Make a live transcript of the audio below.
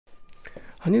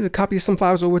I need to copy some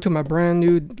files over to my brand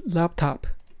new laptop.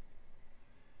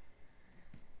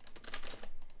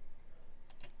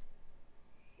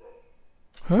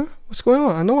 Huh? What's going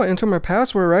on? I know I entered my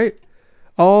password, right?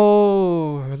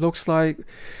 Oh, it looks like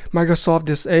Microsoft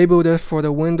disabled it for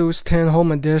the Windows 10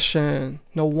 Home Edition.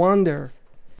 No wonder.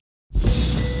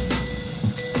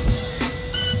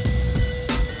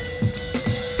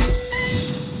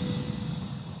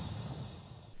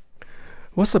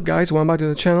 What's up guys, welcome back to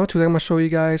the channel. Today I'm going to show you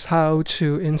guys how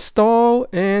to install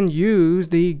and use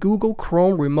the Google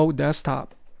Chrome remote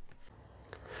desktop.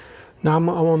 Now I'm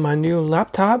on my new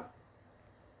laptop.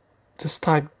 Just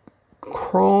type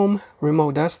Chrome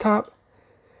remote desktop.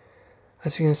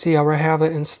 As you can see, I already have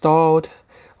it installed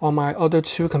on my other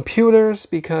two computers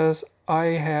because I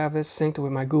have it synced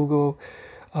with my Google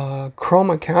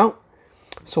Chrome account.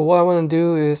 So what I want to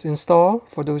do is install,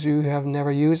 for those of you who have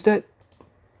never used it.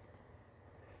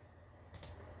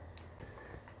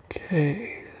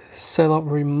 Okay, set up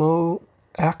remote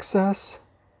access.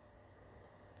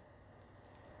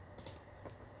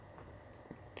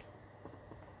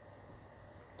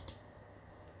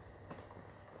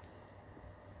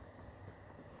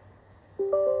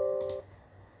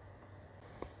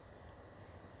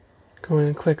 Go ahead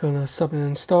and click on Sub and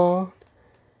Install.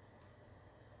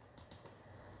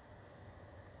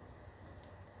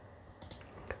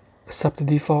 Accept the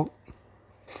default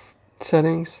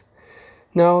settings.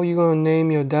 Now you're going to name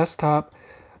your desktop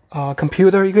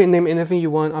computer. You can name anything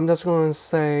you want. I'm just going to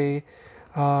say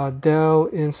Dell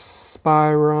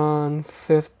Inspiron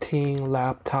 15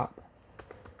 laptop.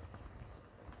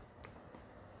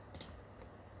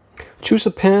 Choose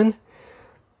a pin,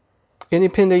 any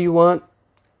pin that you want.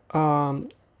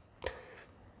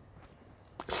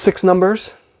 6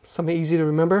 numbers, something easy to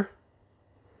remember.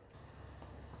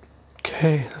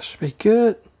 Okay, that should be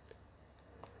good.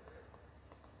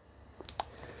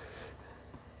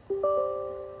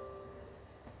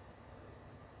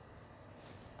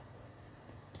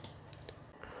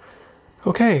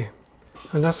 Okay,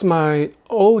 and that's my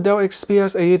old Dell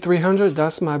XPS 8300.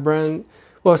 That's my brand,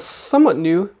 well, somewhat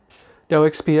new Dell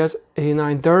XPS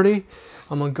 8930.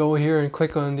 I'm gonna go here and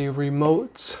click on the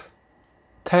remote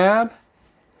tab,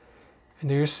 and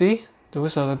there you see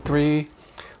those are the 3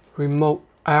 remote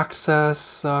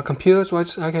access computers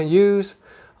which I can use.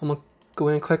 I'm gonna go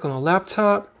ahead and click on a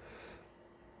laptop.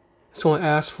 It's gonna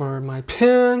ask for my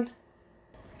PIN.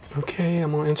 Okay,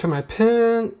 I'm gonna enter my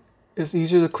PIN. It's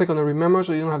easier to click on the remember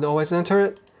so you don't have to always enter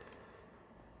it.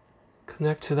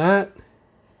 Connect to that.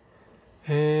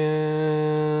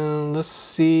 And let's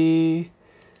see.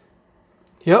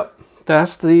 Yep,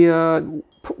 that's the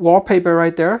wallpaper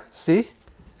right there. See?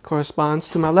 Corresponds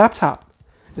to my laptop.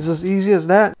 It's as easy as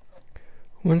that.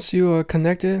 Once you are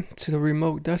connected to the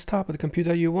remote desktop of the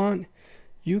computer you want,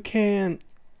 you can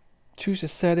choose the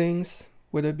settings,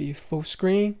 whether it be full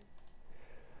screen,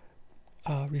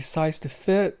 resize to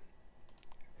fit,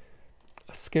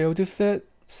 scale to fit,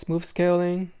 smooth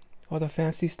scaling, all the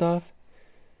fancy stuff.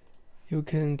 You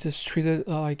can just treat it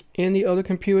like any other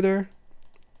computer,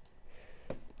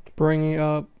 bringing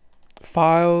up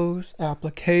files,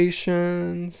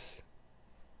 applications.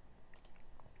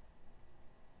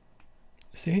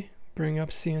 See, bring up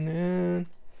CNN.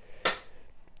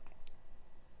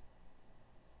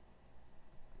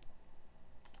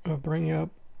 Or bring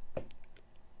up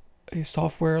a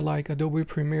software like Adobe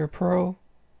Premiere Pro.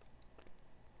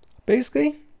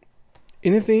 Basically,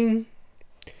 anything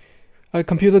a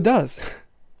computer does.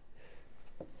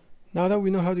 Now that we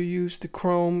know how to use the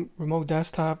Chrome remote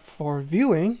desktop for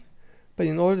viewing, but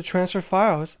in order to transfer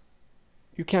files,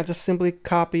 you can't just simply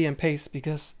copy and paste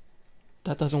because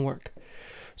that doesn't work.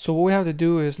 So what we have to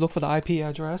do is look for the IP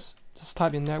address. Just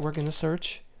type in network in the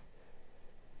search.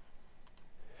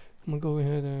 I'm gonna go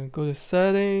ahead and go to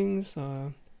settings,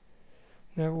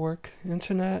 network,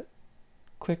 internet,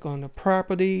 click on the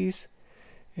properties,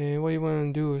 and what you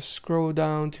want to do is scroll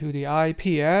down to the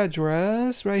IP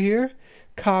address right here.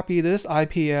 Copy this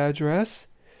IP address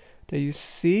that you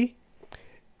see.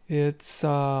 It's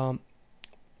a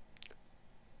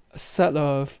set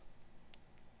of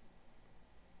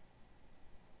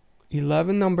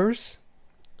 11 numbers,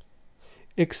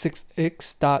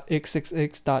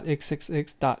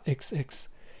 x66.x66.x66.xx.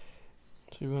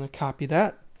 So you want to copy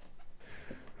that.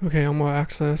 Okay, I'm going to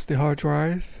access the hard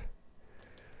drive.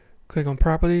 Click on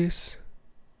properties,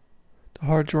 the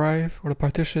hard drive or the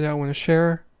partition that I want to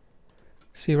share.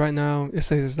 See, right now it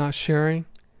says it's not sharing.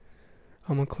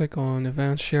 I'm going to click on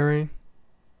advanced sharing.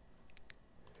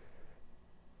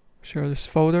 Share this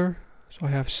folder. So I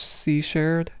have C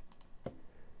shared.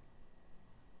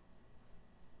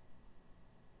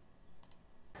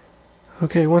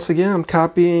 Okay, once again, I'm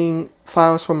copying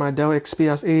files from my Dell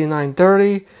XPS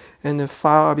 8930, and the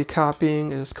file I'll be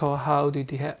copying is called How to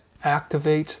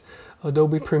Deactivate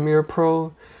Adobe Premiere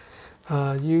Pro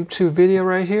YouTube video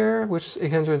right here, which is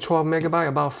 812 megabyte,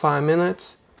 about 5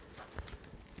 minutes.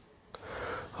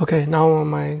 Okay, now on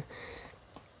my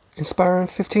Inspiron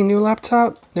 15 new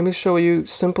laptop, let me show you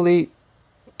simply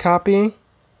copying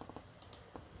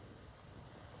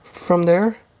from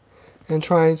there and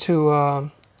trying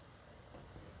to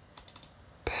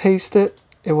paste it.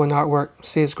 It will not work.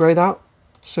 See, it's grayed out.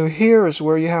 So here is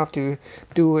where you have to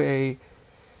do a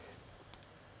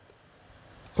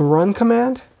run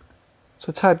command.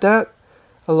 So type that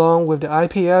along with the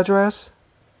IP address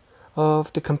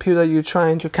of the computer you're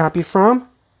trying to copy from.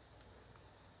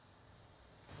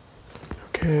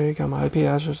 Okay, got my IP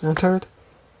address entered.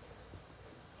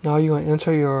 Now you're going to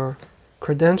enter your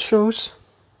credentials.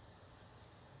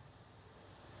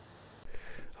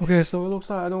 Okay, so it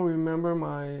looks like I don't remember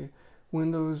my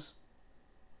Windows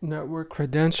network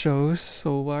credentials.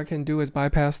 So what I can do is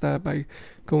bypass that by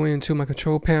going into my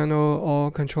control panel, all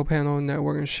control panel,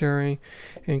 network and sharing,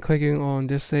 and clicking on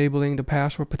disabling the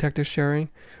password protected sharing.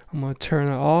 I'm going to turn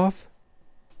it off.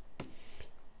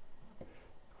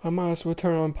 I might as well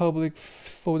turn on public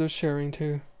folder sharing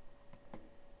too.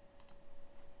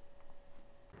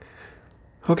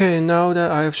 Okay, now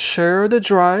that I've shared the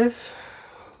drive,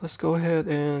 let's go ahead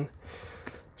and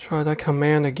try that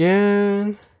command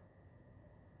again.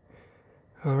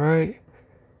 Alright.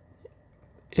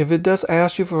 If it does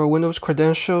ask you for a Windows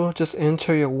credential, just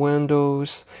enter your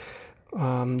Windows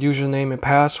username and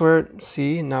password.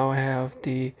 See, now I have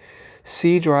the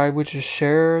C drive, which is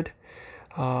shared.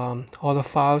 All the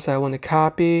files that I want to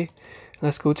copy.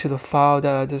 Let's go to the file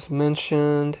that I just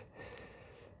mentioned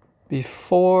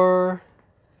before.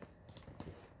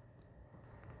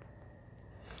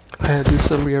 I had to do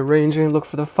some rearranging, look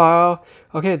for the file.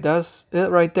 Okay, that's it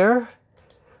right there.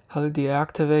 How to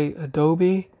deactivate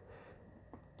Adobe.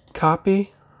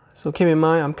 Copy. So keep in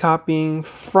mind, I'm copying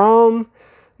from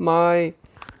my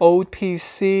old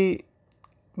PC,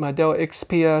 my Dell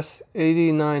XPS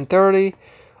 8930,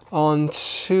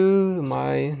 onto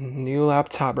my new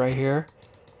laptop right here.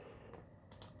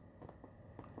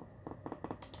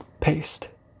 Paste.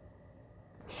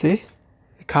 See?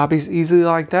 It copies easily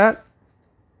like that.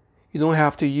 You don't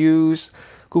have to use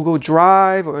Google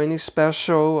Drive or any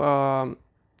special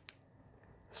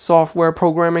software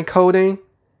programming coding.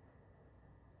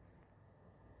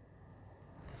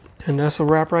 And that's a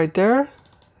wrap right there.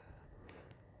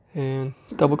 And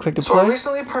double click to play. So I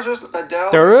recently purchased a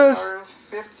Dell Inspiron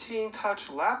 15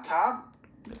 touch laptop.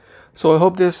 So I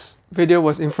hope this video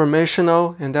was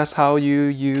informational, and that's how you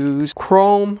use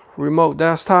Chrome remote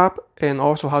desktop and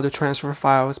also how to transfer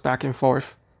files back and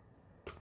forth.